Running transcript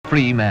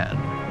free man.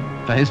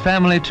 For his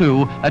family,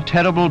 too, a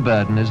terrible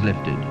burden is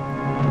lifted.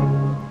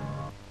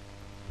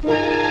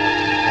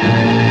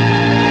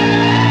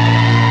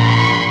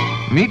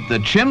 Meet the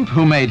chimp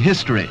who made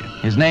history.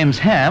 His name's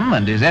Ham,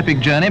 and his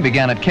epic journey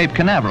began at Cape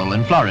Canaveral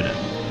in Florida.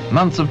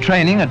 Months of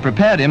training had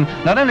prepared him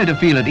not only to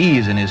feel at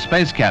ease in his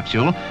space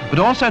capsule, but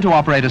also to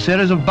operate a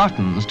series of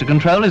buttons to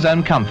control his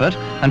own comfort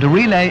and to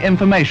relay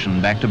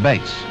information back to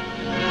base.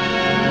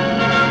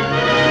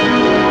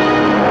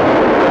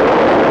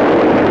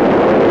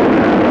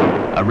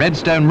 A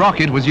Redstone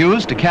rocket was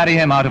used to carry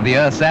him out of the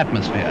Earth's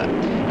atmosphere,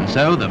 and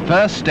so the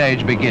first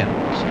stage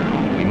begins.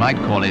 We might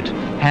call it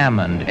ham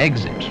and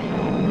exit.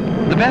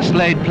 The best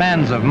laid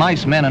plans of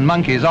mice, men and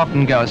monkeys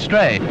often go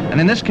astray,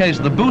 and in this case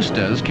the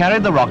boosters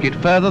carried the rocket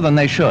further than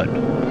they should.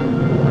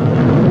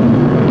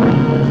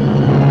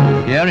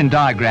 Here in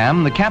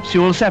diagram, the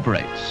capsule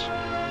separates.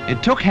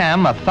 It took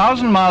Ham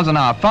 1,000 miles an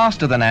hour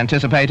faster than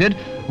anticipated,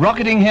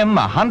 rocketing him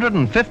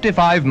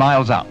 155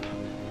 miles up,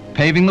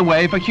 paving the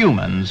way for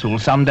humans who'll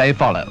someday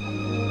follow.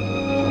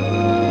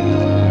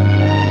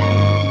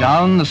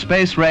 Down the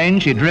space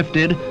range he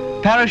drifted,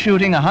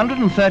 parachuting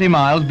 130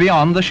 miles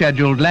beyond the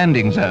scheduled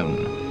landing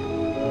zone.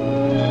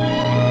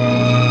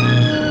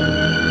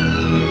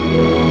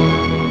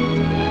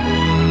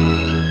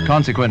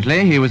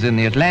 Consequently, he was in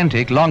the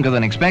Atlantic longer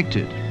than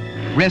expected.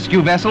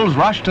 Rescue vessels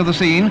rushed to the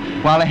scene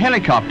while a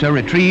helicopter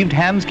retrieved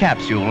Ham's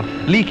capsule,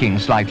 leaking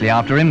slightly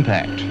after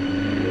impact.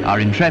 Our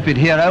intrepid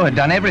hero had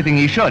done everything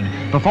he should,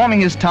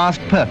 performing his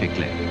task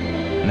perfectly.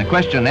 And the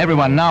question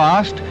everyone now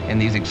asked in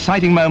these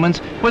exciting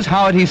moments was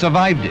how had he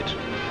survived it?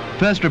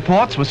 First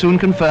reports were soon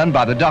confirmed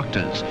by the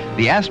doctors.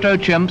 The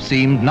astro-chimp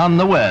seemed none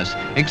the worse,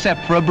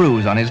 except for a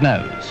bruise on his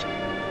nose.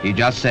 He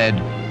just said,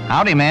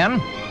 "Howdy,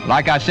 man.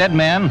 Like I said,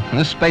 man,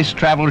 this space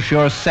travel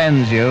sure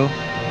sends you."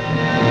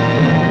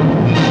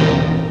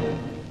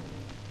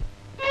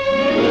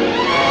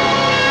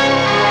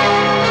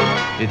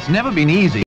 It's never been easy.